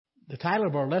The title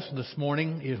of our lesson this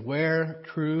morning is Where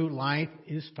True Life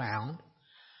is Found.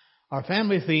 Our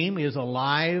family theme is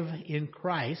Alive in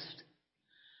Christ.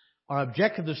 Our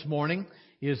objective this morning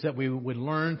is that we would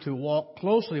learn to walk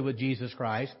closely with Jesus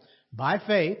Christ by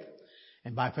faith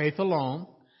and by faith alone,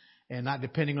 and not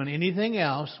depending on anything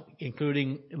else,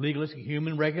 including legalistic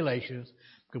human regulations,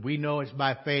 because we know it's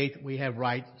by faith we have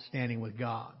right standing with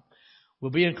God.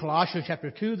 We'll be in Colossians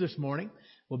chapter 2 this morning.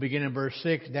 We'll begin in verse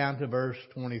 6 down to verse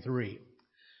 23.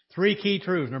 Three key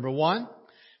truths. Number one,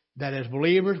 that as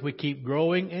believers we keep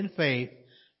growing in faith,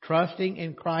 trusting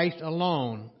in Christ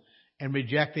alone, and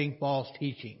rejecting false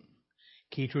teaching.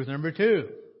 Key truth number two,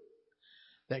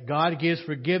 that God gives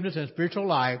forgiveness and spiritual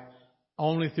life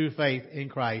only through faith in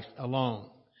Christ alone.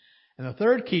 And the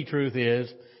third key truth is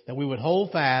that we would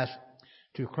hold fast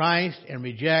to Christ and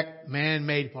reject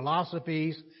man-made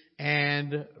philosophies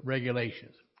and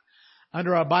regulations.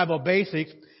 Under our Bible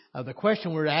basics, the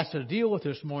question we're asked to deal with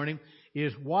this morning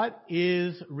is, what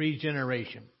is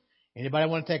regeneration? Anybody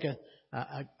want to take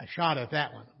a shot at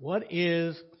that one? What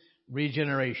is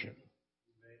regeneration?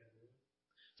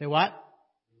 Say what?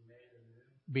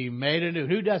 Be made anew.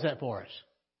 Who does that for us?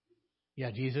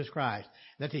 Yeah, Jesus Christ.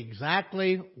 That's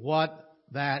exactly what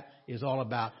that is all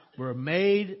about. We're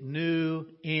made new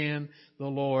in the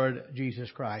Lord Jesus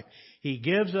Christ. He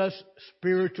gives us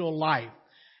spiritual life.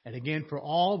 And again, for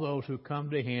all those who come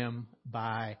to Him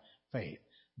by faith.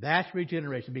 That's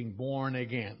regeneration, being born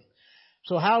again.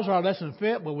 So how's our lesson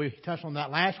fit? Well, we touched on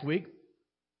that last week.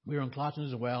 We were in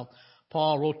Colossians as well.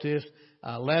 Paul wrote this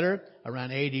letter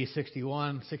around AD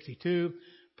 61, 62,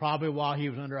 probably while he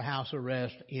was under house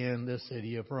arrest in the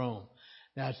city of Rome.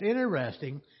 Now, it's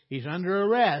interesting. He's under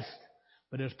arrest,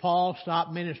 but does Paul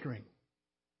stop ministering?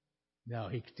 No,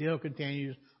 he still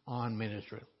continues on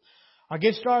ministering. I'll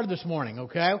get started this morning,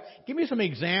 okay? Give me some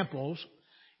examples,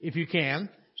 if you can,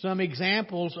 some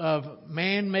examples of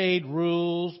man-made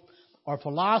rules or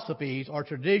philosophies or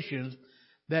traditions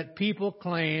that people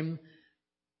claim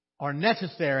are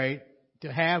necessary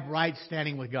to have right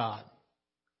standing with God.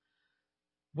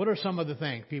 What are some of the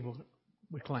things people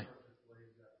would claim?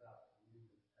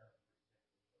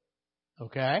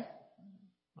 Okay.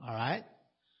 All right.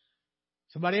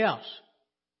 Somebody else.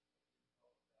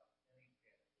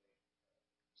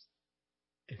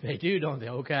 If they do, don't they?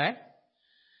 Okay.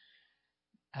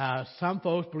 Some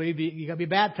folks believe you got to be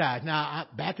baptized. Now,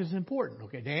 baptism is important.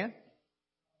 Okay, Dan?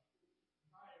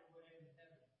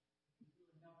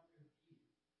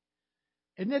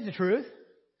 Isn't that the truth?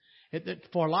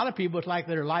 For a lot of people, it's like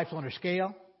their life's on a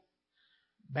scale.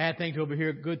 Bad things over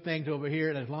here, good things over here,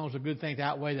 and as long as the good things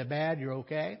outweigh the bad, you're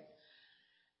okay.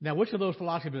 Now, which of those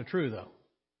philosophies are true, though?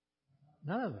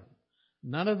 None of them.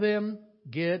 None of them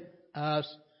get us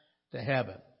to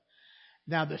heaven.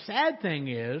 Now, the sad thing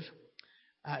is,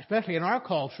 especially in our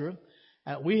culture,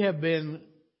 we have been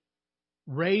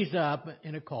raised up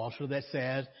in a culture that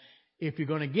says, if you're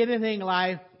going to get anything in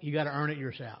life, you got to earn it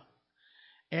yourself.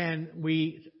 And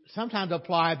we sometimes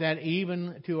apply that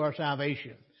even to our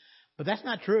salvation. But that's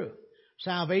not true.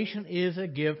 Salvation is a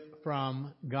gift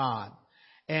from God.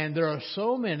 And there are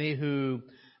so many who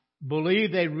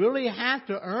believe they really have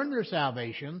to earn their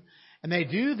salvation, and they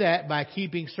do that by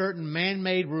keeping certain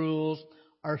man-made rules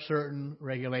or certain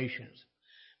regulations.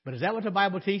 But is that what the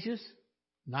Bible teaches?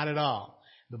 Not at all.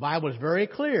 The Bible is very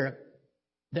clear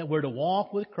that we're to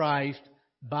walk with Christ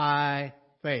by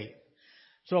faith.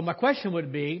 So my question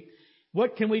would be,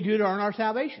 what can we do to earn our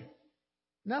salvation?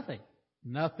 Nothing.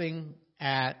 Nothing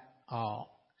at all.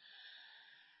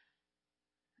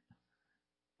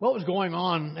 What was going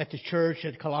on at the church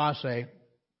at Colossae?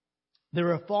 There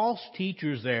were false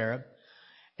teachers there,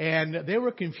 and they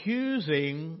were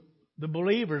confusing the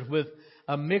believers with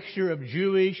a mixture of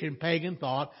Jewish and pagan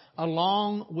thought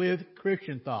along with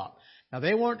Christian thought. Now,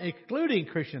 they weren't excluding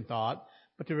Christian thought,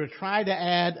 but they were trying to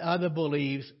add other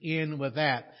beliefs in with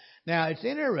that. Now, it's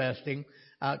interesting.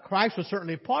 Christ was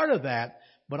certainly part of that,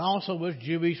 but also was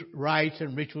Jewish rites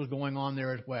and rituals going on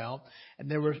there as well. And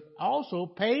there was also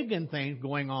pagan things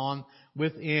going on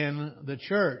within the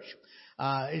church.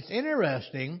 It's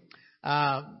interesting.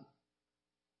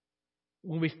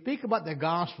 When we speak about the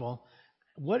gospel,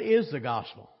 what is the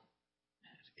gospel?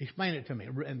 Explain it to me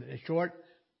in a short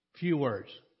few words.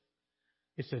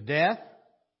 It's the death,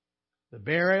 the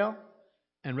burial,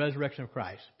 and resurrection of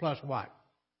Christ. Plus what?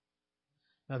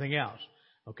 Nothing else.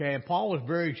 Okay, and Paul was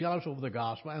very jealous over the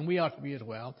gospel, and we ought to be as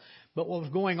well. But what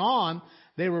was going on,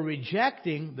 they were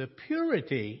rejecting the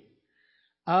purity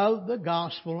of the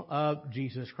gospel of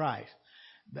Jesus Christ.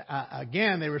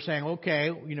 Again, they were saying, okay,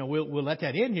 we'll let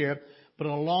that in here, but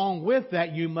along with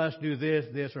that, you must do this,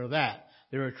 this, or that.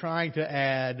 they were trying to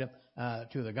add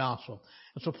to the gospel.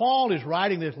 And so Paul is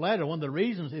writing this letter. One of the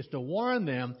reasons is to warn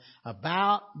them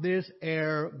about this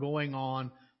error going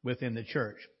on within the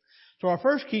church. So our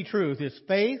first key truth is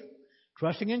faith,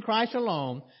 trusting in Christ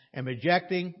alone, and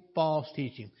rejecting false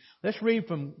teaching. Let's read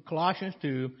from Colossians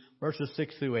 2, verses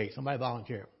 6 through 8. Somebody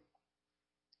volunteer.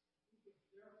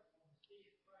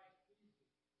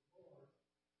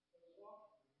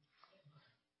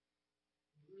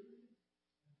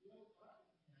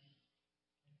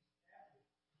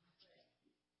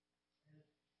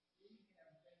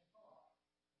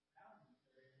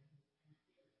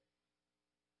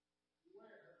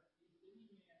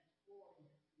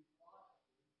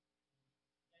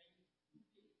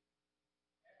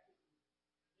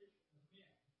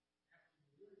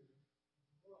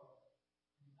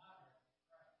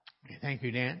 Thank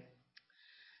you, Dan.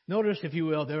 Notice, if you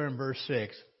will, there in verse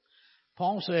 6,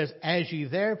 Paul says, as ye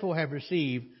therefore have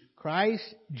received Christ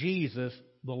Jesus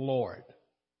the Lord.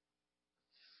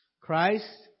 Christ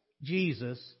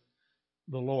Jesus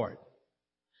the Lord.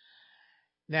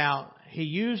 Now, he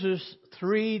uses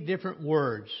 3 different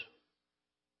words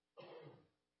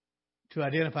to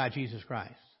identify Jesus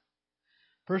Christ.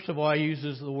 First of all, he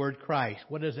uses the word Christ.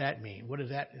 What does that mean? What does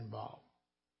that involve?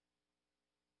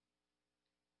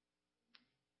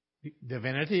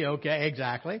 Divinity, okay,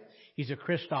 exactly. He's a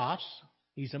Christos.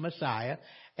 He's a Messiah.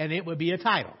 And it would be a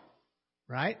title,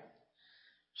 right?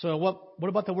 So what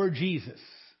about the word Jesus?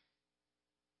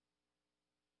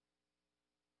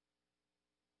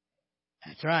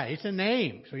 That's right. It's a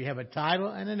name. So you have a title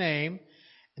and a name.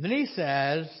 And then he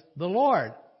says, the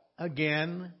Lord.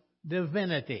 Again,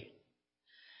 divinity.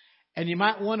 And you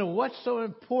might wonder, what's so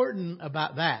important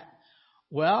about that?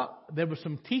 Well, there was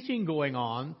some teaching going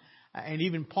on. And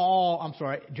even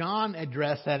John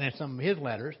addressed that in some of his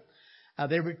letters.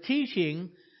 They were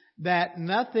teaching that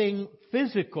nothing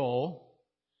physical,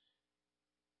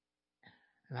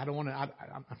 and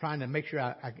I'm trying to make sure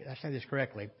I say this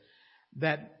correctly,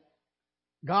 that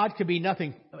God could be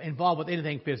nothing involved with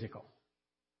anything physical.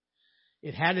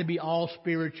 It had to be all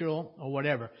spiritual or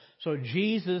whatever. So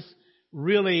Jesus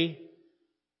really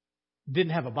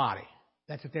didn't have a body.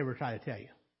 That's what they were trying to tell you.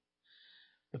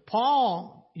 But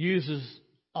Paul uses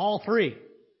all 3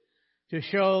 to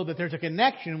show that there's a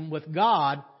connection with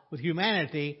God, with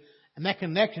humanity, and that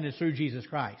connection is through Jesus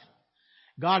Christ.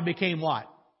 God became what?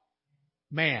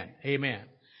 Man. Amen.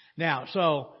 Now,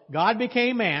 so God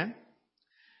became man.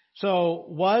 So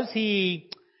was he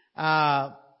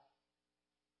 50%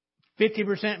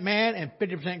 man and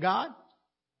 50% God?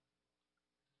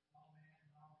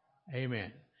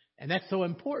 Amen. And that's so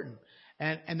important.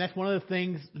 And that's one of the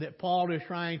things that Paul is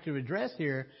trying to address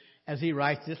here as he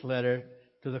writes this letter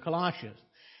to the Colossians.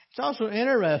 It's also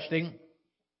interesting,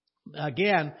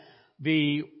 again,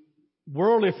 the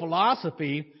worldly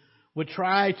philosophy would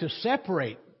try to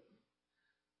separate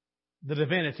the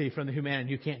divinity from the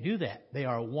humanity. You can't do that. They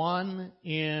are one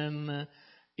in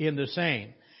the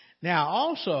same. Now,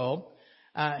 also,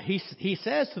 he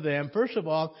says to them, first of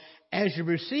all, as you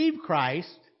receive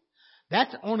Christ,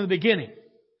 that's only the beginning.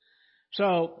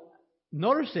 So,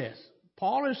 notice this.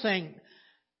 Paul is saying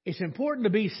it's important to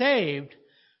be saved,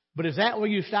 but is that where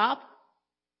you stop?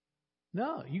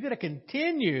 No, you got to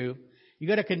continue. You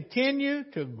got to continue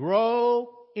to grow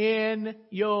in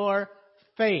your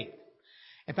faith.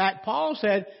 In fact, Paul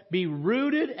said, be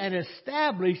rooted and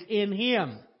established in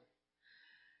Him.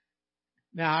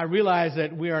 Now, I realize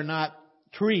that we are not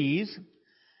trees,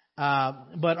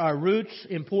 but are roots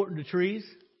important to trees?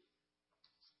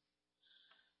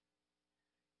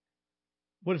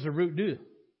 What does a root do?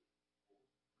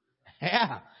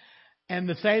 Yeah. And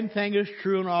the same thing is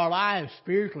true in our lives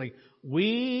spiritually.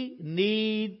 We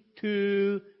need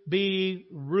to be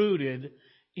rooted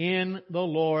in the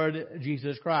Lord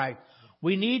Jesus Christ.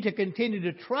 We need to continue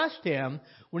to trust Him.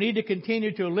 We need to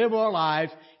continue to live our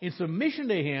lives in submission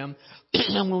to Him.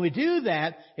 And when we do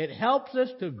that, it helps us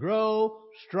to grow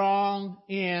strong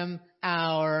in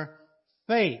our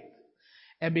faith.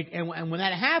 And when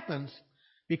that happens,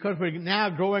 because we're now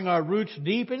growing our roots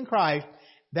deep in Christ,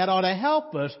 that ought to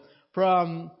help us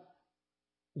from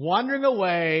wandering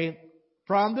away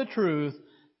from the truth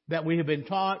that we have been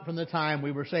taught from the time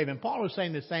we were saved. And Paul was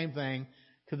saying the same thing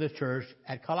to the church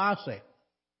at Colossae.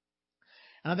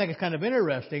 And I think it's kind of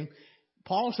interesting.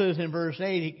 Paul says in verse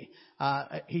 8,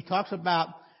 he talks about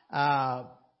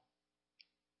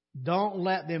don't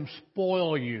let them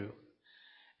spoil you.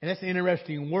 And that's an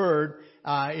interesting word.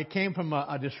 It came from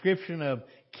a description of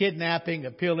kidnapping,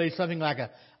 a pillage, something like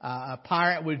a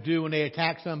pirate would do when they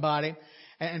attack somebody.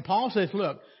 And Paul says,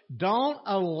 look, don't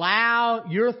allow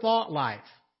your thought life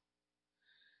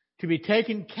to be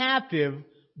taken captive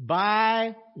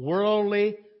by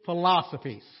worldly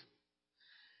philosophies.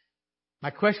 My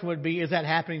question would be, is that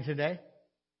happening today?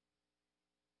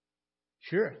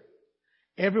 Sure.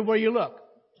 Everywhere you look,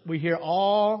 we hear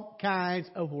all kinds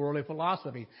of worldly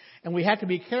philosophy. And we have to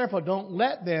be careful. Don't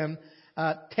let them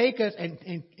take us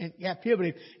in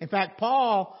captivity. In fact,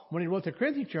 Paul, when he wrote the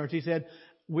Corinthian church, he said,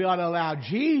 we ought to allow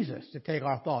Jesus to take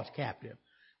our thoughts captive.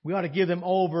 We ought to give them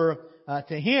over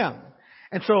to Him.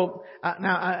 And so,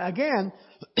 now, again,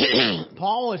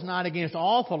 Paul is not against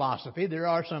all philosophy. There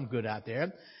are some good out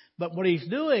there. But what he's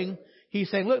doing,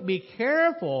 he's saying, look, be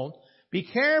careful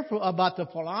about the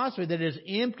philosophy that is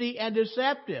empty and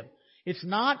deceptive. It's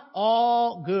not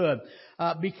all good.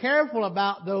 Be careful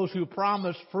about those who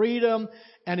promise freedom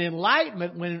and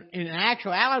enlightenment when in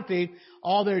actuality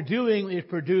all they're doing is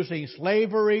producing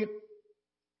slavery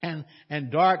and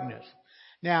darkness.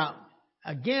 Now,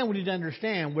 again, we need to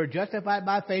understand we're justified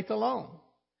by faith alone.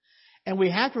 And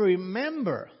we have to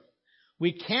remember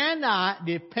we cannot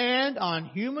depend on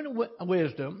human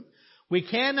wisdom. We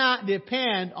cannot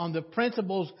depend on the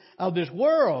principles of this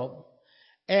world.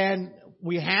 And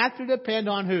we have to depend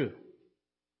on who?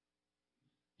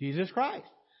 Jesus Christ.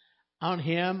 On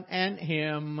Him and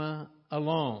Him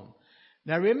alone.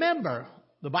 Now remember,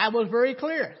 the Bible is very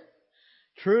clear.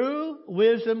 True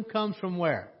wisdom comes from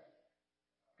where?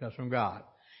 It comes from God.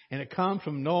 And it comes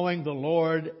from knowing the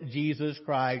Lord Jesus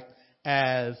Christ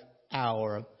as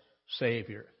our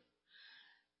Savior.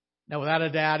 Now, without a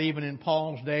doubt, even in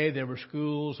Paul's day, there were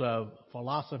schools of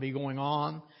philosophy going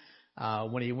on.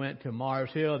 When he went to Mars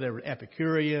Hill, there were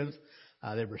Epicureans,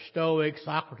 there were Stoics,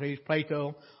 Socrates,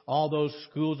 Plato, all those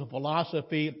schools of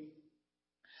philosophy.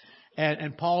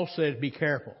 And Paul says, be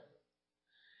careful.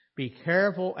 Be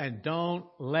careful and don't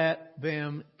let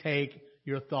them take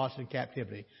your thoughts in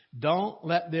captivity. Don't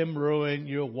let them ruin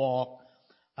your walk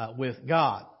with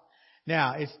God.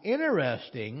 Now, it's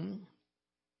interesting.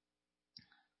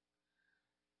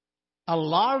 A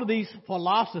lot of these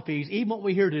philosophies, even what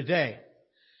we hear today,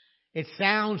 it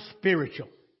sounds spiritual.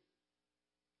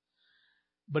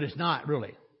 But it's not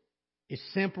really. It's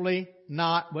simply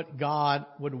not what God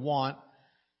would want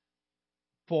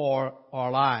for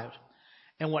our lives.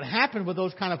 And what happened with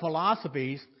those kind of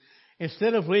philosophies,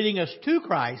 instead of leading us to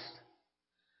Christ,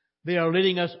 they are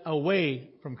leading us away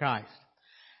from Christ.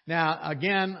 Now,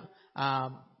 again,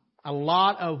 a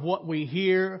lot of what we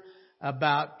hear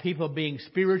about people being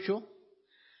spiritual,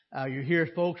 you hear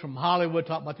folks from Hollywood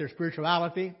talk about their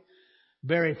spirituality.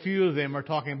 Very few of them are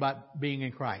talking about being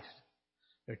in Christ.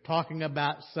 They're talking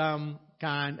about some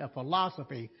kind of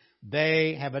philosophy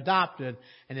they have adopted,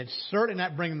 and it's certainly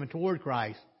not bringing them toward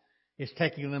Christ. It's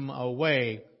taking them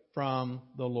away from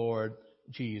the Lord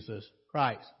Jesus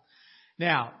Christ.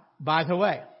 Now, by the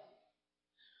way,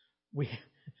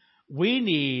 we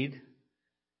need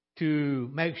to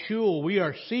make sure we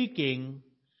are seeking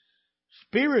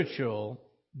spiritual,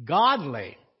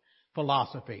 godly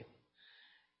philosophy.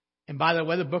 And by the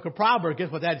way, the book of Proverbs,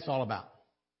 guess what that's all about?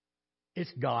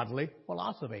 It's godly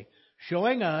philosophy,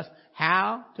 showing us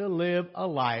how to live a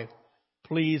life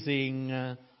pleasing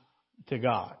to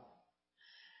God.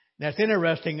 Now, it's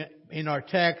interesting in our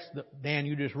text that Dan,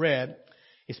 you just read,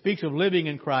 it speaks of living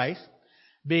in Christ,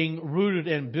 being rooted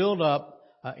and built up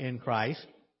in Christ.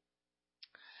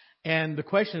 And the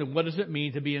question is, what does it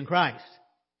mean to be in Christ?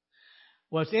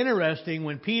 Well, it's interesting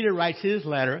when Peter writes his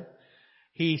letter,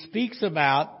 he speaks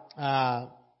about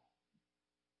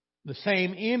the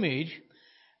same image,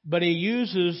 but he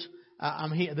uses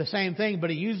the same thing, but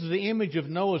he uses the image of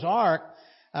Noah's Ark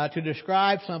to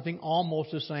describe something almost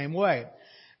the same way.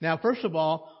 Now, first of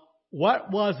all,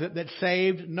 what was it that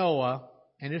saved Noah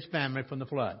and his family from the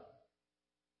flood?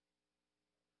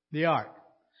 The ark.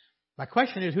 My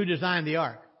question is, who designed the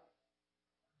ark?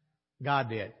 God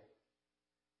did.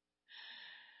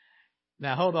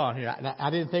 Now, hold on here. I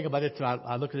didn't think about it until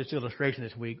I looked at this illustration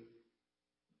this week.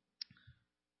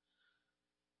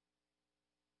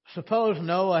 Suppose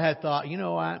Noah had thought, you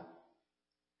know what?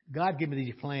 God gave me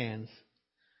these plans,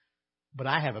 but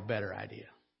I have a better idea.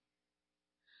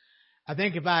 I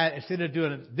think if I, instead of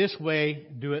doing it this way,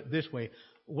 do it this way.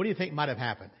 What do you think might have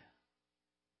happened?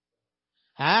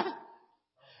 Huh?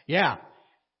 Yeah.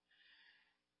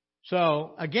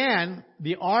 So, again,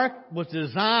 the ark was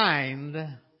designed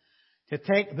to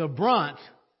take the brunt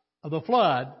of the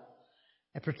flood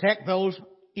and protect those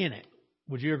in it.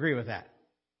 Would you agree with that?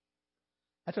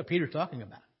 That's what Peter's talking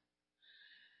about.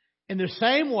 In the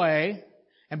same way,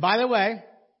 and by the way,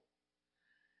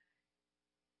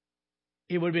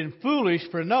 it would have been foolish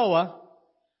for Noah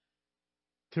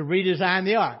to redesign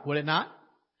the ark, would it not?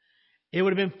 It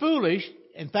would have been foolish.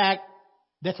 In fact,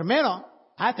 detrimental,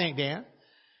 I think, Dan,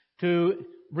 to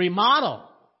remodel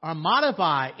or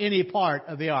modify any part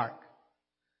of the ark.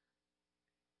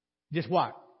 Just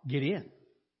what? Get in.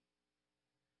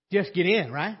 Just get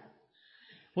in, right?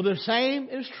 Well, the same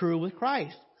is true with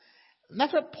Christ. And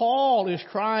that's what Paul is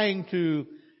trying to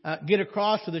get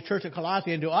across to the church of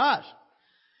Colossae and to us.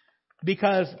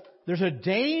 Because there's a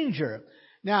danger.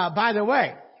 Now, by the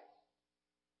way,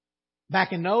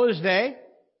 back in Noah's day,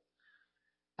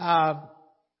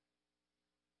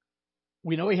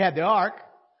 we know he had the ark.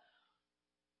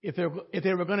 If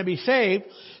they were going to be saved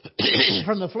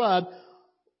from the flood,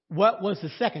 what was the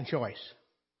second choice?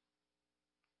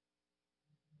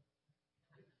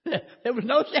 There was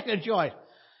no second choice.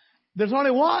 There's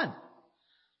only one.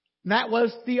 And that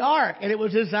was the ark. And it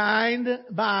was designed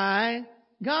by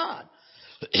God.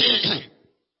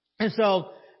 And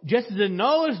so, just as in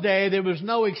Noah's day, there was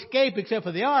no escape except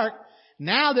for the ark,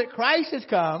 now that Christ has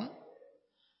come,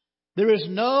 there is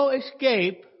no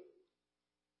escape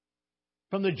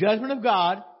from the judgment of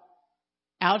God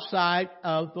outside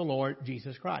of the Lord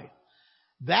Jesus Christ.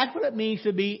 That's what it means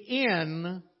to be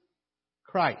in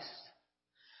Christ.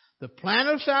 The plan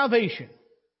of salvation,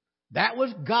 that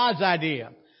was God's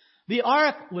idea. The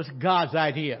ark was God's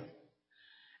idea.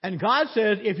 And God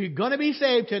says, if you're going to be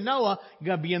saved to Noah, you're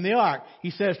going to be in the ark. He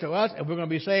says to us, if we're going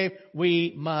to be saved,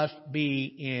 we must be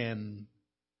in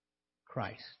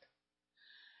Christ.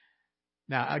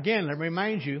 Now, again, let me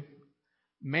remind you,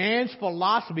 man's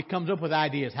philosophy comes up with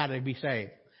ideas how to be saved,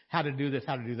 how to do this,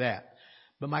 how to do that.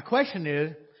 But my question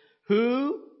is,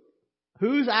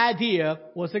 whose idea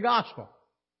was the gospel?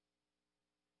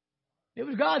 It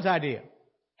was God's idea.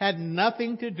 Had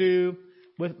nothing to do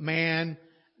with man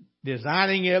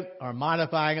designing it or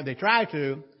modifying it. They tried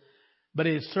to, but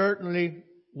it certainly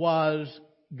was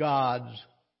God's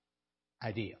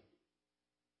idea.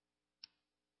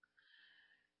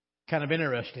 Kind of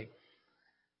interesting.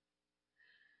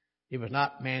 It was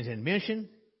not man's invention.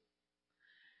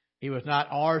 It was not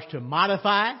ours to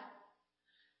modify,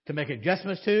 to make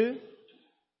adjustments to.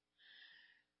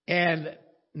 And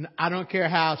I don't care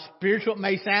how spiritual it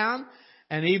may sound.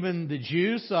 And even the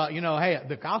Jews thought, hey,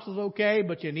 the gospel's okay,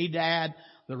 but you need to add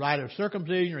the rite of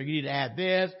circumcision, or you need to add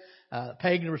this.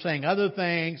 Pagans were saying other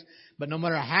things. But no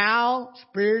matter how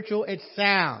spiritual it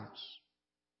sounds,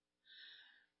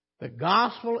 the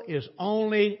gospel is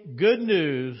only good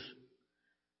news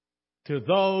to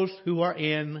those who are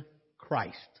in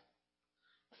Christ.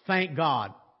 Thank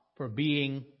God for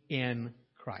being in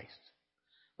Christ.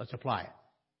 Let's apply it.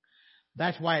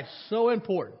 That's why it's so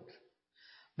important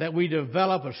that we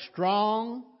develop a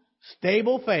strong,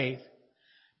 stable faith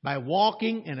by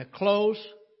walking in a close,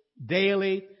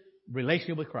 daily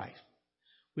relationship with Christ.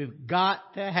 We've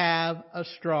got to have a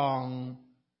strong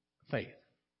faith.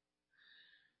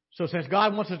 So since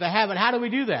God wants us to have it, how do we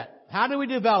do that? How do we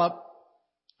develop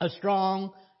a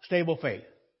strong, stable faith?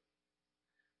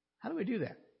 How do we do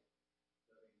that?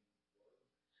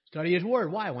 Study His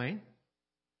Word. Why, Wayne?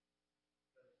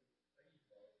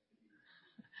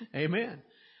 Amen.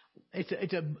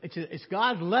 It's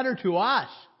God's letter to us,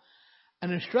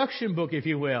 an instruction book, if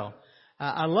you will,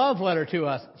 a love letter to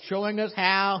us, showing us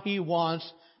how He wants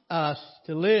us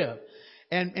to live.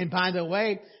 And by the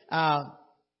way,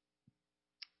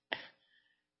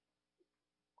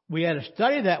 we had to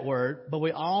study that word, but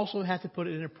we also have to put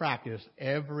it into practice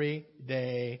every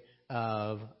day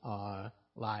of our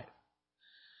life.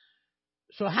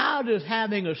 So how does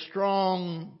having a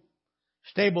strong,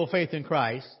 stable faith in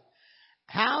Christ,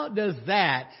 how does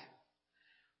that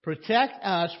protect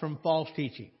us from false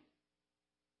teaching?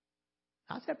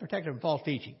 How does that protect us from false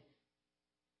teaching?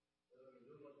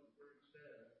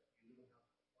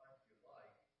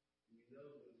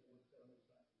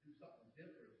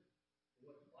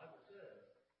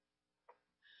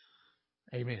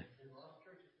 Amen. And a lot of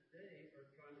churches today are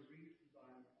trying to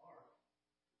redesign the ark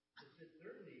to fit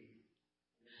their needs.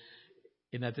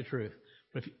 Isn't that the truth?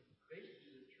 But if you,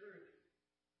 basically, the church,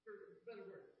 for better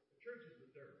word, the church is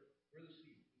the dirt. We're the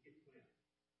seed. We get planted.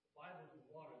 The Bible is the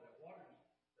water. That water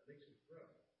that makes it grow.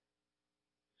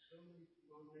 So many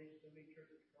denominations, so many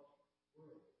churches across the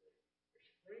world, they're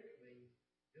sprinkling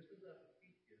just enough to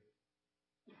keep you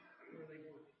where they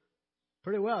want you.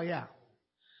 Pretty well, yeah.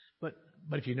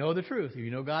 But if you know the truth, if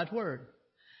you know God's Word.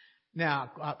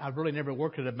 Now, I've really never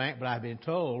worked at a bank, but I've been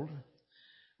told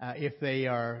if they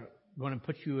are going to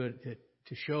put you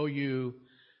to show you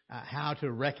how to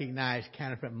recognize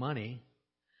counterfeit money,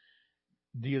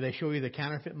 do they show you the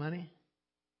counterfeit money?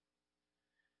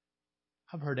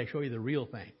 I've heard they show you the real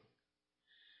thing.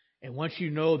 And once you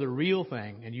know the real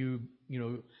thing, and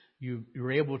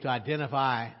you're able to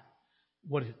identify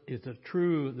what is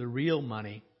the real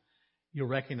money, you'll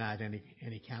recognize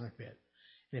any counterfeit.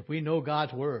 And if we know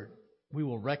God's Word, we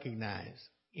will recognize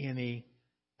anything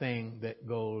that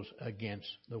goes against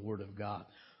the Word of God.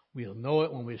 We'll know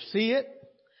it when we see it,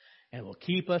 and it will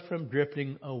keep us from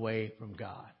drifting away from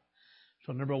God.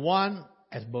 So number one,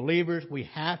 as believers, we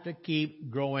have to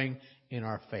keep growing in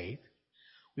our faith.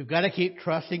 We've got to keep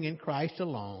trusting in Christ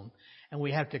alone, and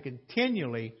we have to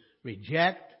continually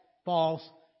reject false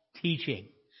teaching.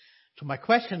 So my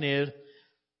question is,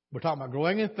 we're talking about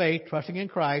growing in faith, trusting in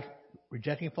Christ,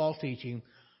 rejecting false teaching.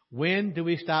 When do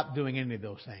we stop doing any of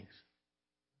those things?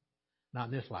 Not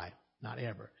in this life, not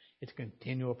ever. It's a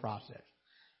continual process.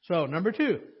 So, number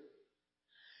two,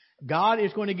 God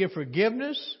is going to give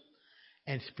forgiveness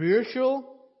and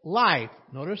spiritual life,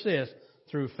 notice this,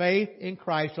 through faith in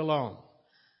Christ alone.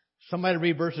 Somebody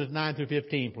read verses 9 through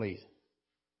 15, please.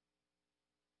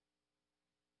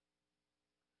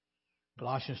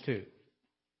 Colossians 2.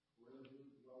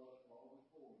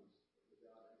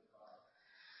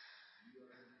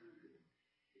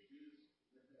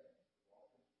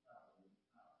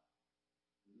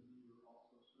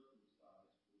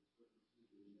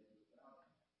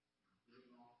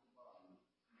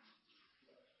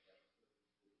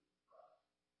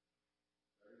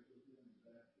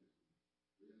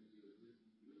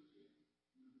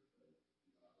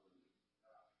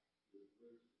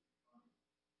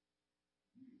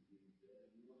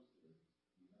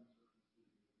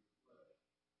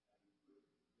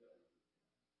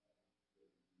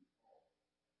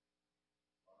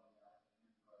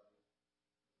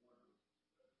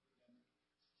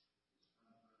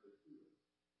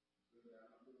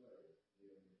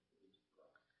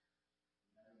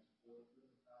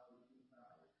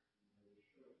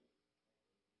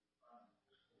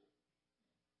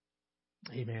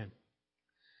 Amen.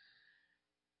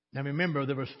 Now remember,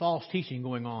 there was false teaching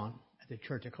going on at the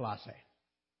church at Colossae.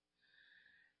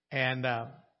 And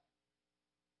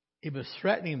it was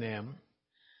threatening them.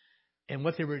 And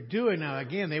what they were doing, now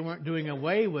again, they weren't doing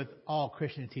away with all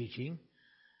Christian teaching.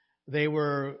 They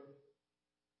were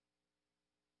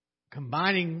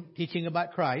combining teaching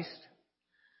about Christ,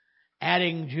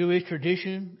 adding Jewish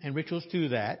tradition and rituals to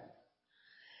that.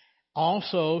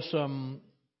 Also some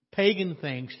pagan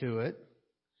things to it.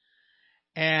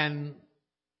 And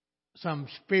some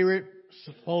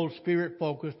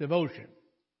spirit-focused devotion.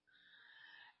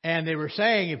 And they were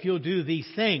saying, if you'll do these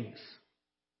things,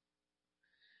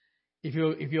 if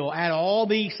you'll add all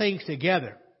these things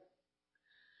together,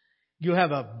 you'll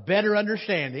have a better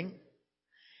understanding.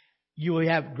 You will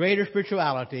have greater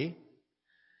spirituality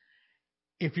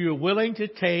if you're willing to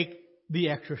take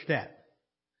the extra step.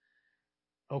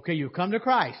 Okay, you've come to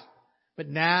Christ, but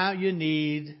now you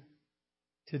need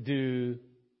to do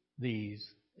these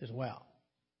as well.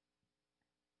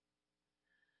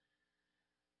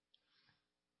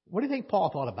 What do you think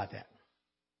Paul thought about that?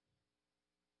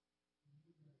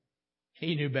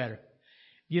 He knew better.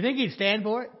 Do you think he'd stand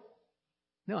for it?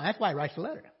 No, that's why he writes the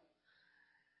letter.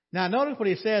 Now notice what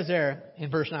he says there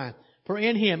in verse 9. For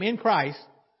in him, in Christ,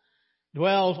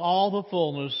 dwells all the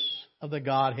fullness of the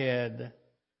Godhead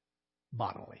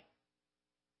bodily.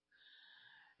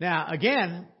 Now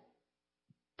again,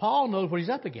 Paul knows what he's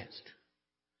up against,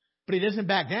 but he doesn't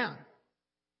back down.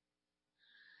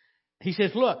 He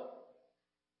says, look,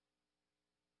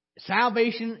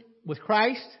 salvation with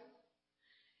Christ,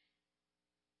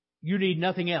 you need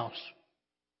nothing else.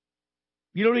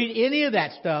 You don't need any of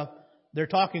that stuff they're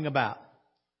talking about.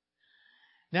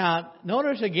 Now,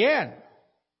 notice again,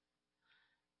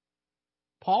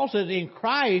 Paul says in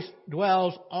Christ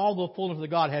dwells all the fullness of the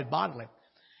Godhead bodily.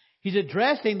 He's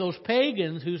addressing those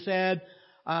pagans who said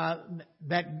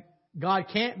that God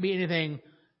can't be anything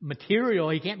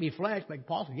material. He can't be flesh. But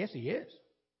Paul said, yes, he is.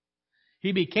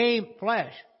 He became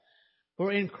flesh.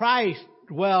 For in Christ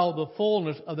dwell the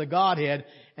fullness of the Godhead.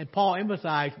 And Paul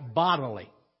emphasized bodily.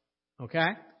 Okay?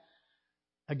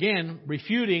 Again,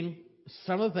 refuting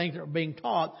some of the things that are being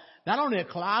taught, not only at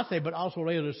Colossae, but also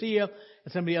Laodicea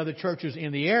and some of the other churches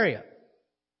in the area.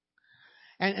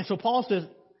 And so Paul says,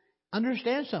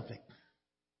 understand something.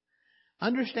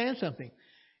 Understand something.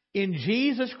 In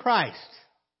Jesus Christ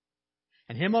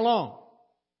and Him alone,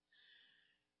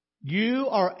 you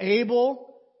are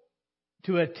able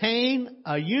to attain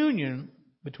a union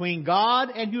between God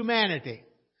and humanity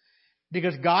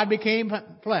because God became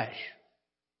flesh,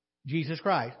 Jesus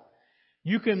Christ.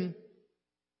 You can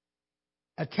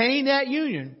attain that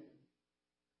union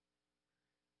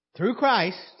through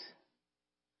Christ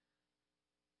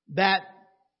that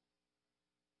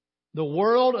the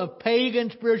world of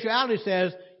pagan spirituality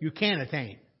says you can't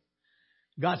attain.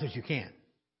 God says you can.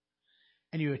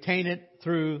 and you attain it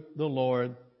through the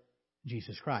Lord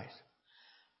Jesus Christ.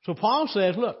 So Paul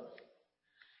says, look,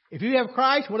 if you have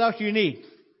Christ, what else do you need?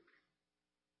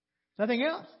 Nothing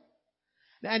else.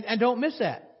 And don't miss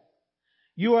that.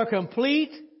 You are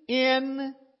complete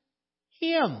in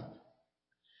Him.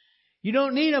 You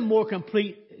don't need a more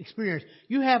complete experience.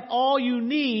 You have all you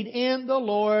need in the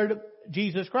Lord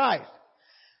Jesus Christ.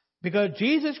 Because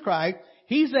Jesus Christ,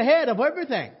 He's the head of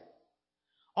everything.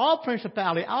 All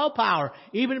principality, all power,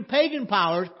 even pagan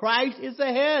powers, Christ is the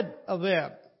head of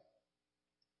them.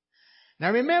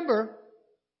 Now remember,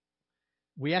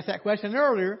 we asked that question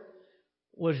earlier.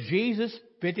 Was Jesus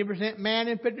 50% man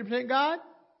and 50% God?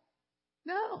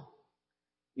 No.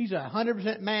 He's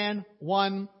 100% man,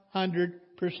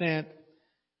 100%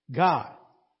 God.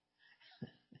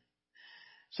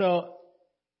 So,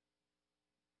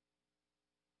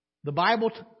 the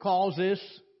Bible calls this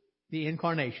the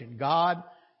incarnation. God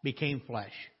became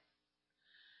flesh.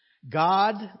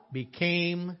 God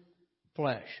became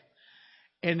flesh.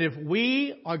 And if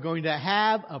we are going to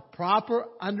have a proper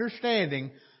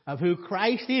understanding of who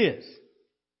Christ is,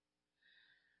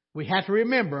 we have to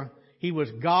remember He was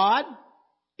God,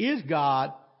 is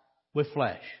God with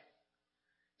flesh.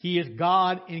 He is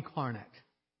God incarnate.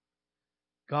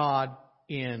 God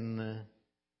in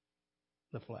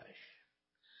the flesh.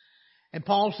 And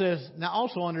Paul says, now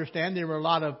also understand there were a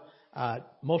lot of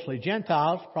mostly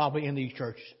Gentiles probably in these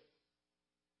churches.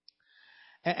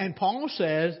 And Paul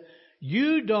says,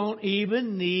 you don't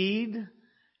even need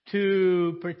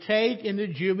to partake in the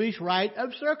Jewish rite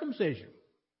of circumcision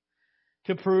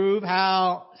to prove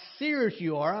how serious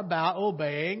you are about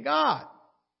obeying God.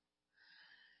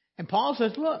 And Paul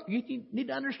says, look, you need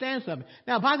to understand something.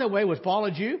 Now, by the way, was Paul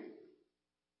a Jew?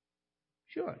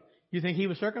 Sure. You think he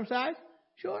was circumcised?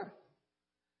 Sure.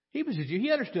 He was a Jew.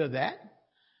 He understood that.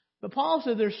 But Paul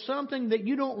said there's something that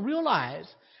you don't realize.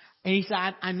 And he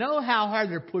said, I know how hard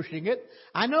they're pushing it.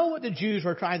 I know what the Jews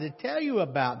are trying to tell you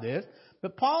about this.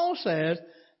 But Paul says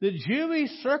the Jewish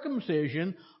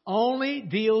circumcision only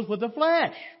deals with the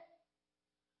flesh.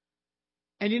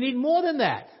 And you need more than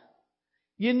that.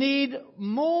 You need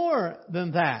more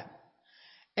than that.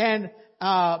 And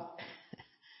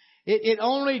it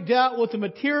only dealt with the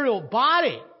material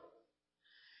body.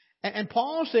 And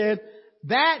Paul said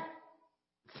that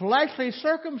fleshly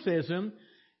circumcision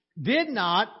did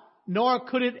not, nor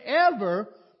could it ever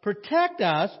protect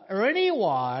us or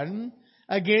anyone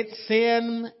against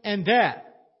sin and death.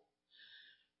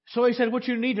 So he said, what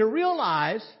you need to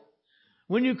realize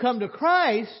when you come to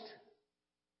Christ,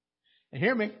 and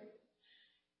hear me, he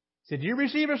said, you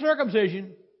receive a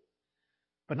circumcision,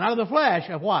 but not of the flesh,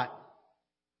 of what?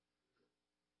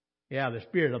 Yeah, the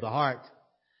spirit of the heart.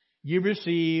 You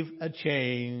receive a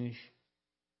change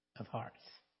of hearts.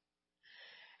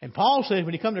 And Paul says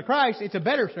when you come to Christ, it's a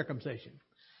better circumcision.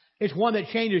 It's one that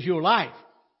changes your life.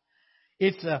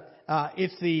 It's the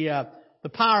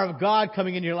power of God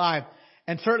coming in your life.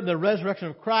 And certainly the resurrection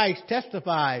of Christ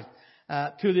testifies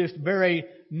to this very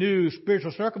new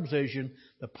spiritual circumcision,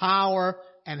 the power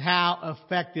and how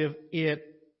effective it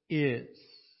is.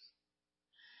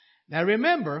 Now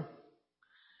remember,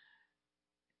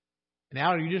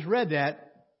 now you just read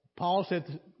that, Paul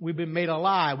said we've been made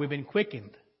alive, we've been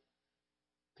quickened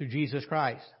through Jesus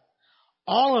Christ.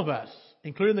 All of us,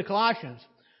 including the Colossians,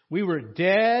 we were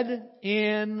dead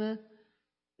in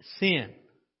sin.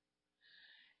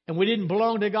 And we didn't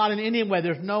belong to God in any way.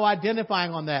 There's no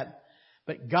identifying on that.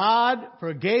 But God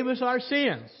forgave us our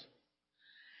sins.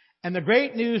 And the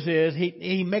great news is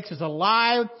He makes us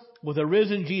alive with the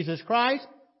risen Jesus Christ.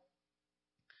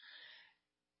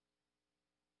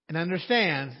 And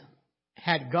understand,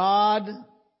 had God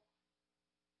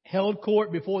held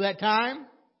court before that time,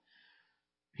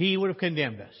 He would have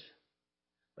condemned us.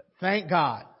 But thank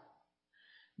God.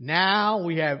 Now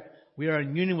we are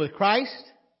in union with Christ.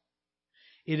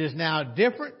 It is now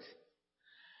different.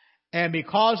 And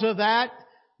because of that,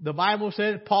 the Bible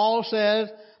says, Paul says,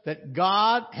 that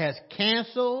God has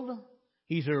canceled,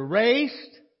 He's erased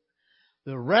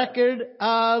the record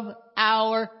of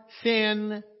our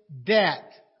sin debt.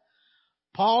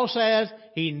 Paul says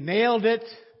He nailed it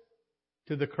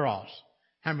to the cross.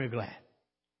 How many are glad?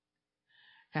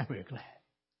 How many are glad?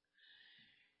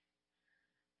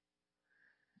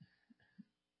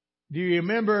 Do you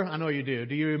remember? I know you do.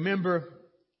 Do you remember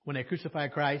when they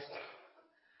crucified Christ?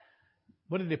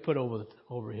 What did they put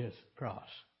over His cross?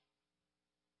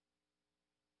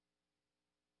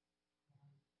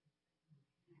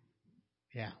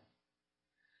 Yeah.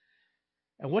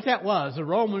 And what that was, the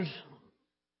Romans,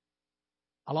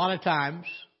 a lot of times,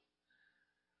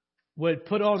 would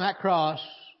put on that cross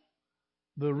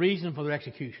the reason for their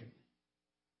execution.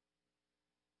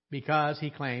 because he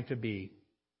claimed to be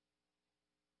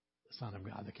the Son of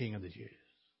God, the King of the Jews.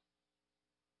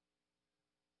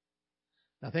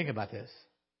 Now think about this.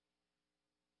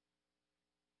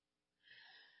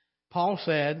 Paul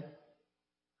said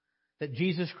that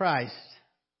Jesus Christ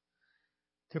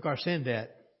took our sin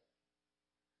debt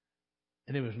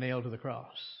and it was nailed to the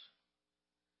cross.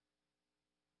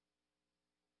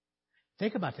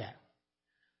 Think about that.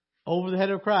 Over the head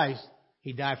of Christ,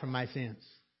 he died for my sins.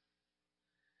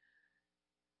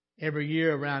 Every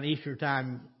year around Easter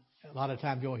time, a lot of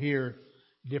times you'll hear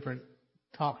different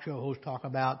talk show hosts talk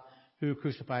about who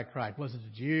crucified Christ. Was it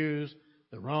the Jews,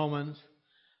 the Romans?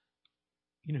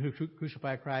 You know who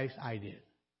crucified Christ? I did.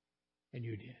 And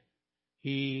you did.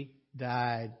 He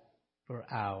died for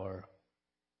our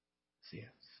sins.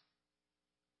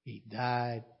 He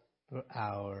died for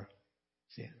our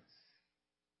sins.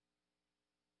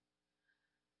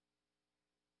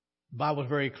 The Bible is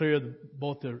very clear that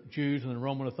both the Jews and the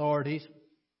Roman authorities,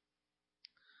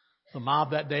 the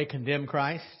mob that day condemned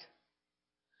Christ.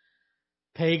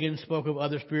 Pagans spoke of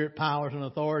other spirit powers and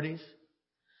authorities.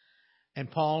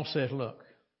 And Paul says, look,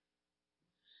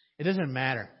 it doesn't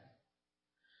matter.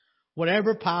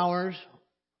 Whatever powers,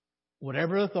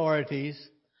 whatever authorities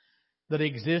that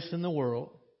exist in the world,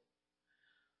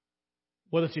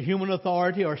 whether it's a human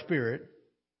authority or spirit,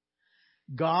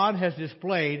 God has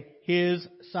displayed His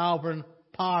sovereign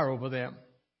power over them.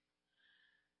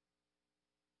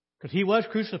 Because He was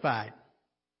crucified.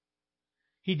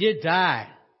 He did die.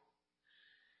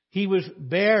 He was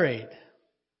buried.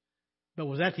 But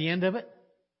was that the end of it?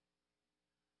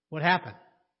 What happened?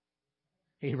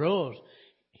 He rose.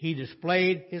 He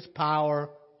displayed His power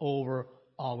over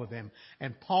all of them.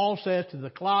 And Paul says to the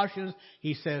Colossians,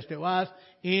 he says to us,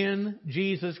 in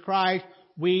Jesus Christ,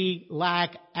 we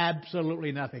lack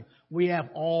absolutely nothing. We have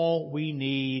all we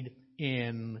need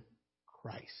in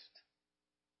Christ.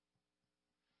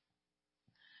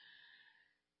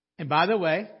 And by the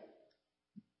way,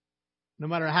 no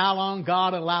matter how long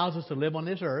God allows us to live on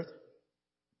this earth,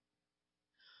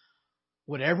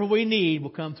 whatever we need will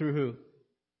come through who?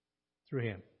 Through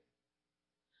Him.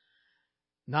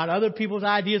 Not other people's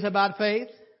ideas about faith.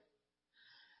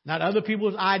 Not other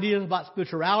people's ideas about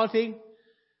spirituality.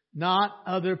 Not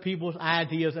other people's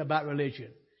ideas about religion.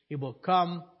 It will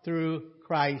come through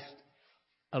Christ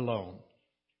alone.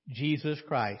 Jesus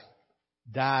Christ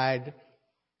died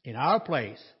in our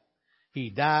place. He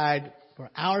died for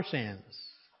our sins.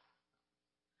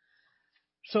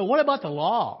 So what about the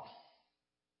law?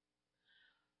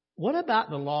 What about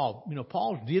the law? You know,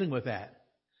 Paul's dealing with that.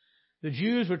 The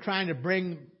Jews were trying to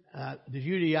bring, the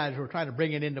Judaizers were trying to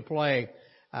bring it into play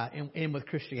in with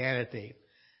Christianity.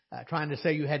 Trying to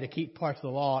say you had to keep parts of the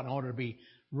law in order to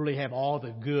really have all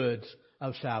the goods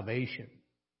of salvation.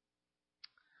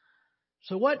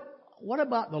 So what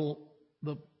about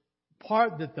the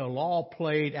part that the law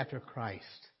played after Christ?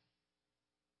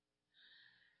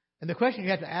 And the question you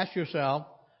have to ask yourself,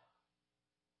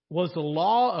 was the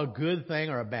law a good thing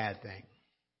or a bad thing?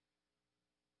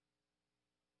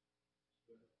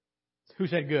 Who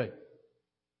said good?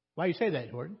 Why do you say that,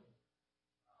 Jordan?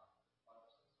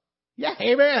 Yeah,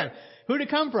 amen. Who did it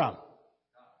come from?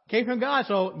 Came from God.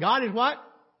 So God is what?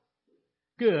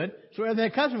 Good. So everything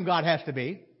that comes from God has to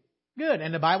be good.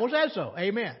 And the Bible says so.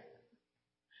 Amen.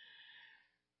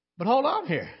 But hold on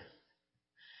here.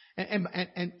 And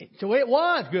so it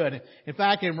was good. In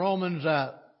fact, in Romans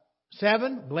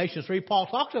 7, Galatians 3, Paul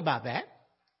talks about that.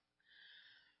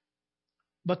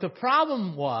 But the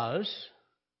problem was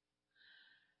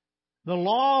the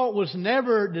law was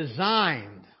never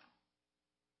designed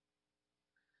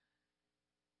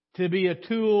to be a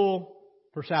tool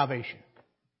for salvation.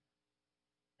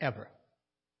 Ever.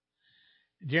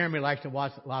 Jeremy likes to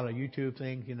watch a lot of YouTube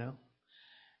things, you know.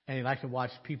 And he likes to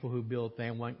watch people who build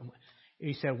things.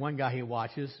 He said one guy he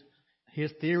watches,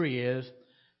 his theory is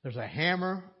there's a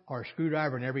hammer or a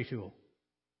screwdriver in every tool.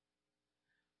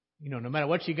 You know, no matter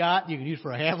what you got, you can use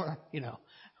for a hammer, you know.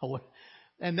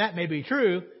 And that may be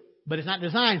true, but it's not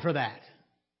designed for that.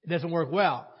 It doesn't work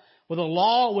well. Well, the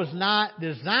law was not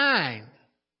designed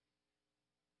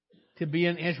to be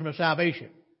an instrument of salvation.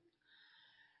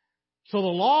 So the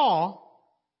law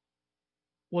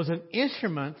was an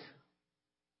instrument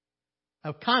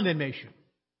of condemnation.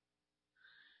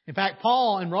 In fact,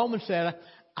 Paul in Romans said,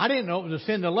 I didn't know it was a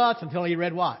sin to lust until he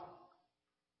read what?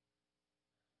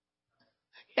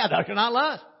 Yeah, thou shalt not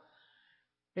lust.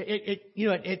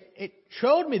 It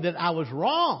showed me that I was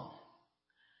wrong.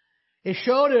 It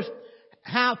showed us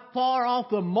how far off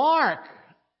the mark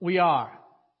we are.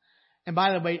 And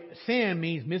by the way, sin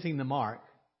means missing the mark.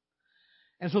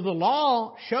 And so the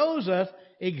law shows us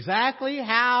exactly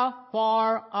how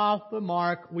far off the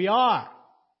mark we are.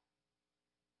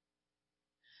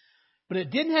 But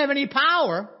it didn't have any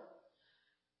power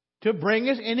to bring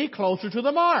us any closer to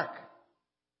the mark.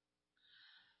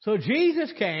 So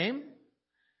Jesus came,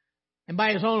 and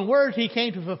by His own words, He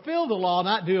came to fulfill the law,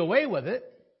 not do away with it.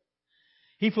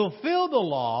 He fulfilled the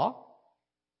law,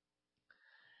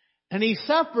 and He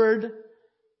suffered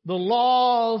the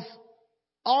law's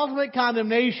ultimate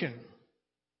condemnation.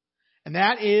 And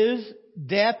that is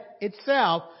death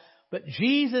itself. But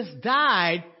Jesus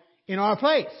died in our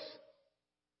place.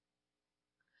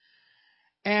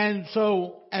 And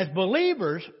so, as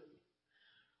believers,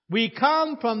 we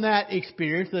come from that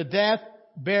experience, the death,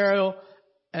 burial,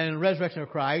 and resurrection of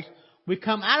Christ. We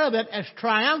come out of it as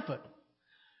triumphant.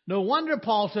 No wonder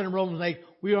Paul said in Romans 8,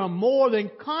 we are more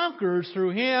than conquerors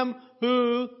through Him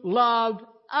who loved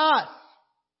us.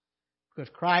 Because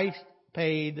Christ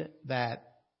paid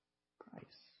that price.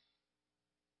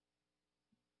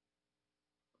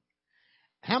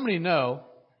 How many know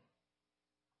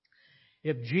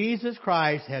if Jesus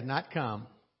Christ had not come,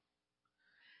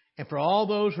 and for all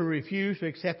those who refuse to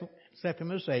accept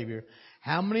Him as Savior,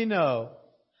 how many know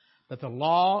that the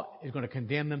law is going to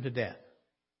condemn them to death?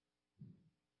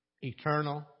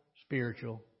 Eternal,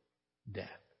 spiritual death.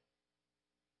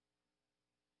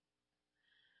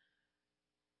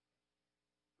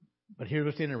 But here's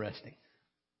what's interesting.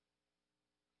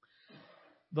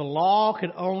 The law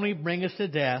could only bring us to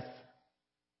death,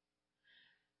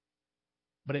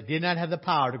 but it did not have the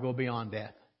power to go beyond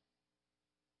death.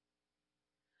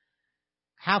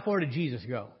 How far did Jesus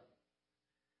go?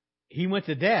 He went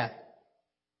to death,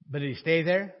 but did He stay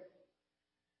there?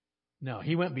 No,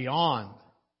 He went beyond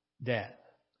death.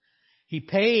 He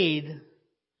paid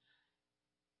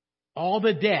all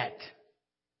the debt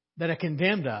that had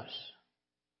condemned us.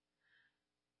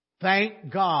 Thank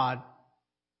God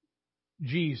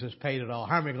Jesus paid it all.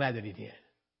 How am I glad that He did?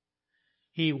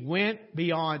 He went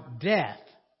beyond death,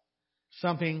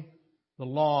 something the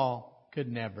law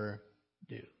could never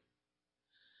do.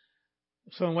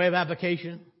 So in way of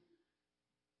application,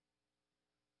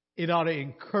 it ought to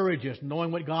encourage us,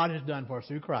 knowing what God has done for us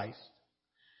through Christ,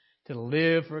 to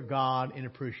live for God in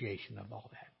appreciation of all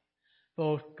that.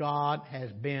 Both God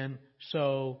has been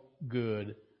so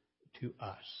good to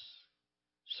us.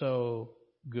 So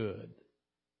good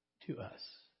to us.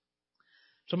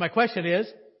 So my question is,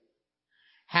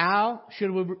 how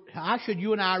should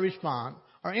you and I respond,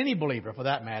 or any believer for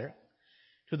that matter,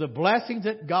 to the blessings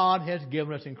that God has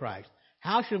given us in Christ?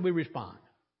 How should we respond?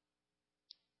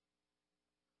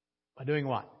 By doing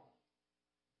what?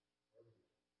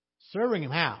 Serving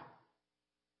Him. How?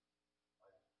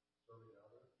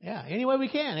 Yeah, any way we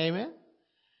can. Amen.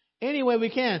 Any way we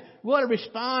can. We want to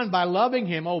respond by loving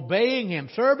Him, obeying Him,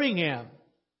 serving Him.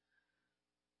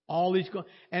 All these.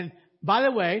 And by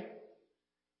the way,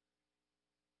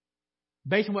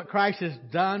 based on what Christ has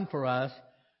done for us,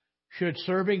 should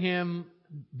serving Him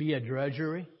be a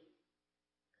drudgery?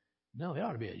 No, it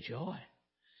ought to be a joy.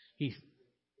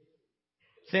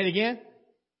 Say it again.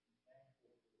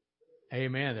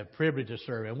 Amen. The privilege to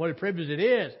serve Him. What a privilege it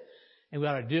is. And we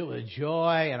ought to do it with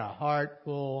joy and a heart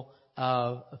full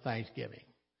of thanksgiving.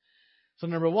 So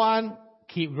number one,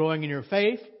 keep growing in your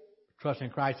faith. Trust in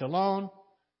Christ alone.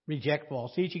 Reject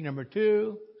false teaching. Number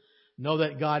two, know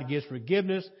that God gives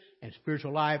forgiveness and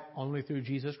spiritual life only through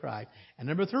Jesus Christ. And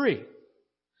number three,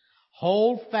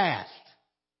 hold fast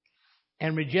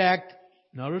and reject,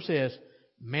 notice this,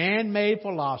 man-made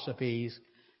philosophies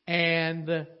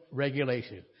and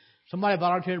regulations. Somebody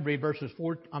volunteer to read verses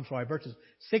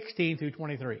 16 through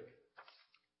 23.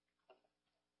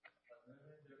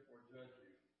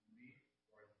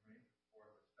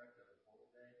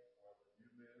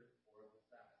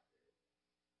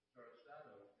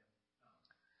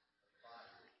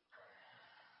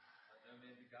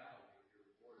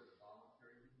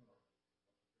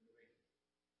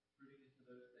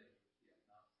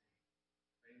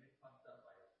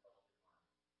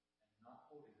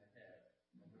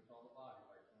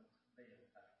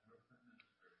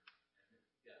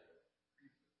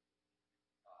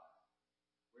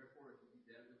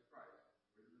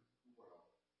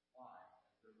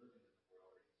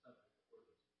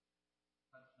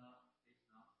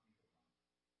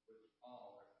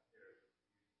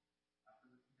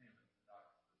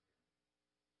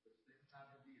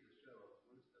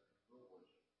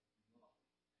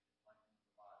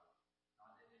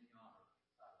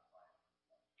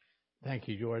 Thank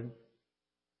you, Jordan.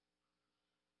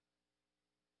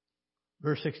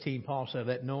 Verse 16, Paul said,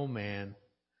 let no man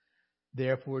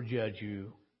therefore judge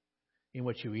you in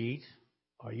what you eat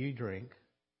or you drink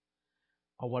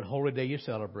or what holy day you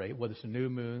celebrate, whether it's the new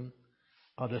moon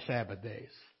or the Sabbath days.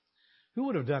 Who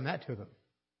would have done that to them?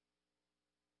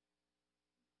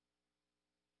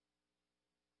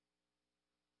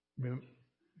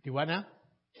 Do what now?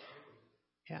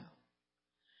 Yeah.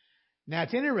 Now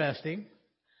it's interesting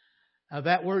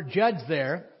that word judge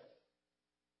there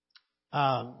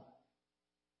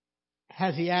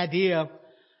has the idea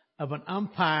of an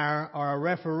umpire or a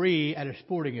referee at a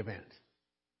sporting event.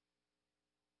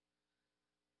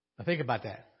 Now think about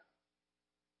that.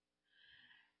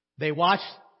 They watch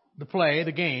the play,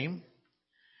 the game,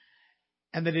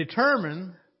 and they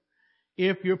determine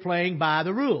if you're playing by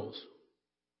the rules.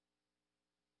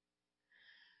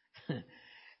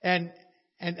 And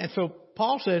so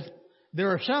Paul says there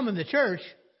are some in the church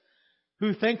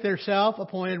who think they're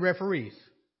self-appointed referees.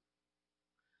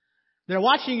 They're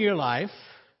watching your life,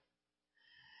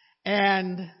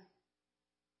 and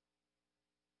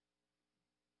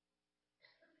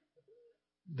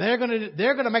they're going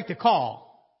to make the call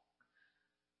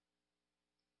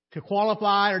to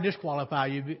qualify or disqualify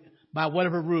you by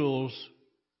whatever rules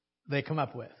they come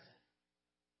up with.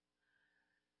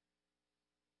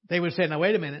 They would say, now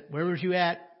wait a minute, where was you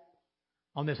at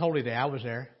on this holy day? I was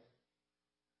there.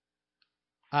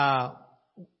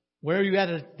 Where were you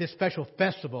at this special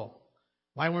festival?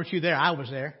 Why weren't you there? I was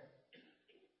there.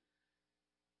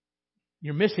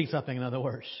 You're missing something, in other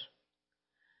words.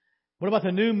 What about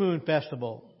the new moon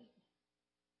festival?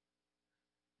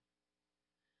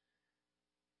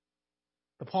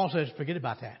 But Paul says, forget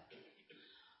about that.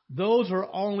 Those are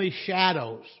only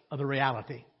shadows of the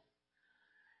reality.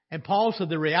 And Paul said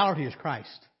the reality is Christ.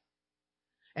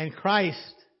 And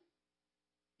Christ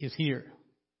is here.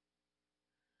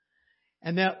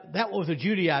 And that was the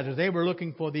Judaizers. They were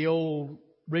looking for the old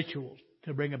rituals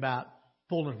to bring about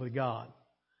fullness with God.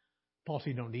 Paul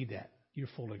said you don't need that. You're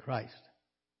full in Christ.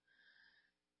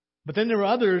 But then there were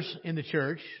others in the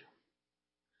church.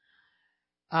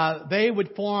 They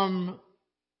would form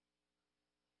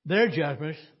their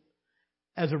judgments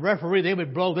as a referee. They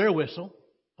would blow their whistle,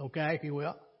 okay, if you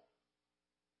will,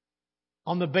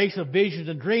 on the basis of visions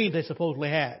and dreams they supposedly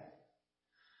had.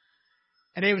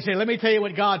 And they would say, let me tell you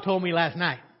what God told me last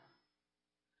night.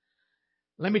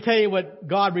 Let me tell you what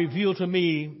God revealed to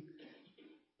me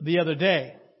the other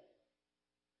day.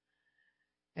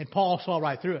 And Paul saw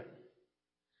right through it.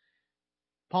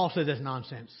 Paul said that's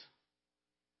nonsense.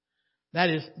 That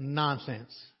is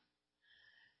nonsense.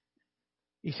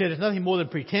 He said it's nothing more than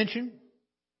pretension.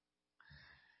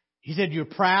 He said you're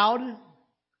proud.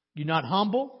 You're not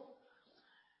humble.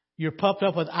 You're puffed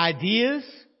up with ideas.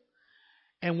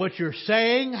 And what you're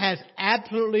saying has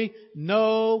absolutely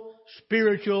no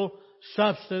spiritual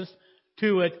substance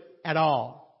to it at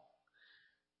all.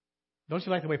 Don't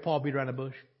you like the way Paul beat around the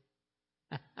bush?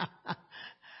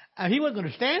 And he wasn't going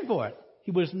to stand for it.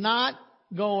 He was not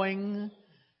going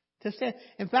to stand.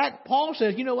 In fact, Paul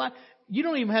says, you know what? You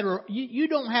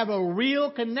don't have a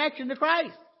real connection to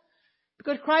Christ.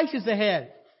 Because Christ is the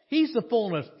head. He's the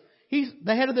fullness. He's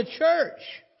the head of the church.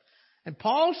 And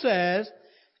Paul says,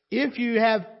 if you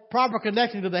have proper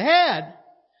connection to the head,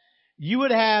 you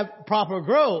would have proper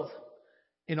growth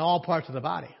in all parts of the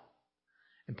body.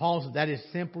 And Paul says that is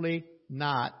simply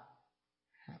not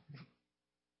happening.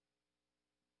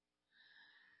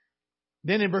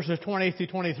 Then in verses 28 through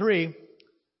 23,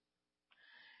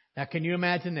 now can you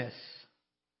imagine this?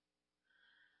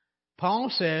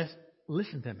 Paul says,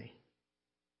 listen to me.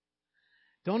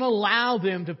 Don't allow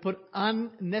them to put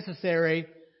unnecessary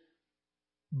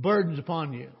burdens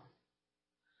upon you.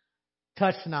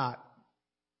 Touch not.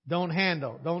 Don't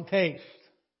handle. Don't taste.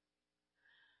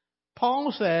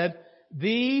 Paul said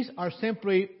these are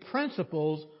simply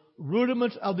principles,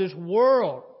 rudiments of this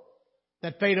world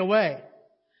that fade away.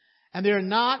 And they're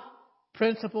not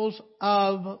principles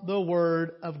of the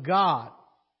Word of God.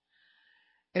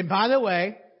 And by the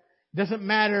way, it doesn't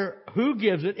matter who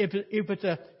gives it. If it's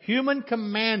a human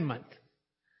commandment,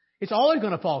 it's always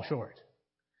going to fall short.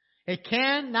 It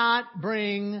cannot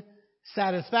bring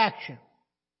satisfaction.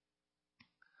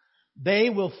 They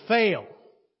will fail.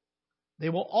 They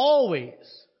will always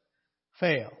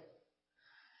fail.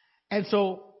 And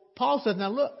so Paul says, now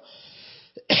look,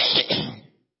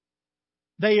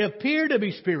 they appear to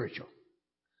be spiritual.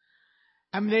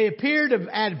 I mean, they appear to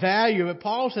add value, but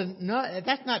Paul says, no,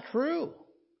 that's not true.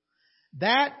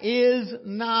 That is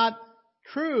not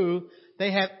true.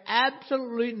 They have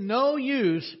absolutely no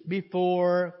use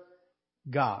before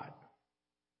God.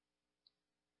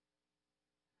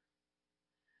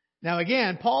 Now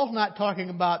again, Paul's not talking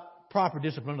about proper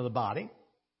discipline of the body.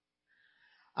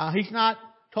 He's not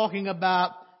talking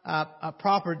about a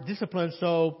proper discipline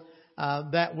so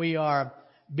that we are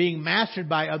being mastered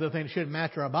by other things shouldn't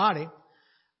master our body.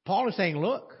 Paul is saying,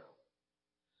 look,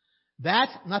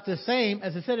 that's not the same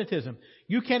as asceticism.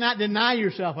 You cannot deny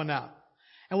yourself enough.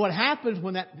 And what happens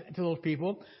when that to those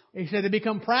people, he said they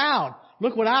become proud.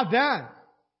 Look what I've done.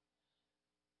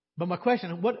 But my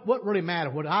question, what really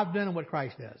matters? What I've done and what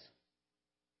Christ does.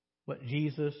 What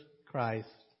Jesus Christ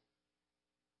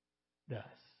does.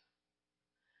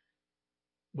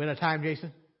 We out of time,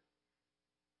 Jason?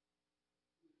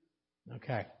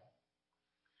 Okay.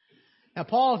 Now,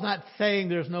 Paul's not saying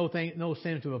there's no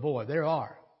sin to avoid. There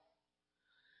are.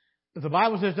 If the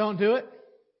Bible says don't do it,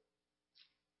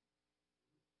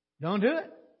 don't do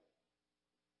it.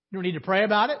 You don't need to pray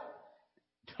about it.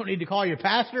 Don't need to call your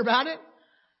pastor about it.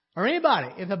 Or anybody.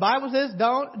 If the Bible says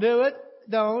don't do it,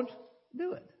 don't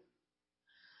do it.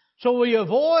 So we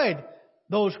avoid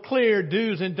those clear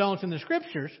do's and don'ts in the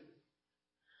Scriptures.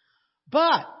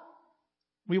 But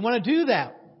we want to do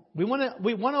that. We want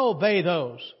to obey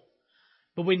those.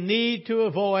 But we need to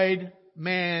avoid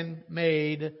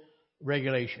man-made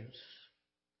regulations.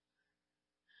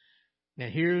 Now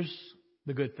here's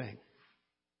the good thing.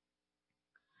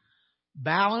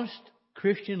 Balanced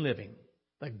Christian living,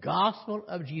 the gospel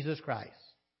of Jesus Christ,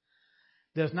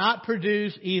 does not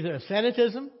produce either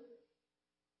asceticism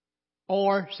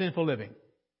or sinful living.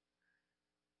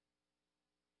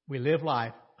 We live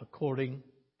life according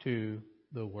to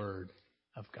the Word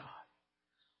of God.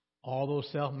 All those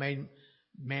self-made,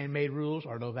 man-made rules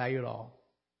are no value at all.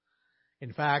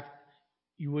 In fact,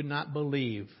 you would not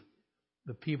believe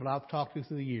the people I've talked to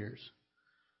through the years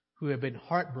who have been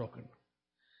heartbroken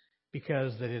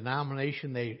because the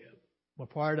denomination they were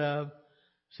part of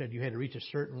said you had to reach a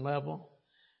certain level,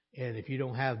 and if you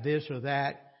don't have this or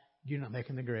that, you're not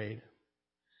making the grade.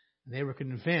 And they were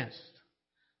convinced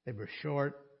they were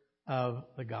short of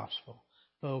the gospel.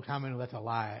 Folks, how many know that's a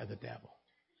lie of the devil?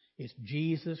 It's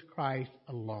Jesus Christ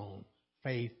alone.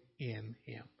 Faith in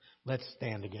Him. Let's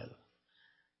stand together.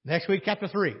 Next week, chapter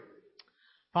 3.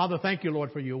 Father, thank you,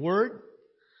 Lord, for your word.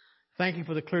 Thank you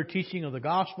for the clear teaching of the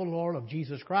gospel, Lord, of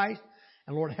Jesus Christ.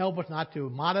 And Lord, help us not to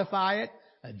modify it,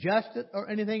 adjust it, or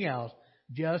anything else.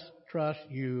 Just trust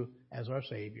you as our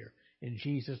Savior. In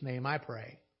Jesus' name I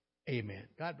pray. Amen.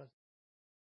 God bless.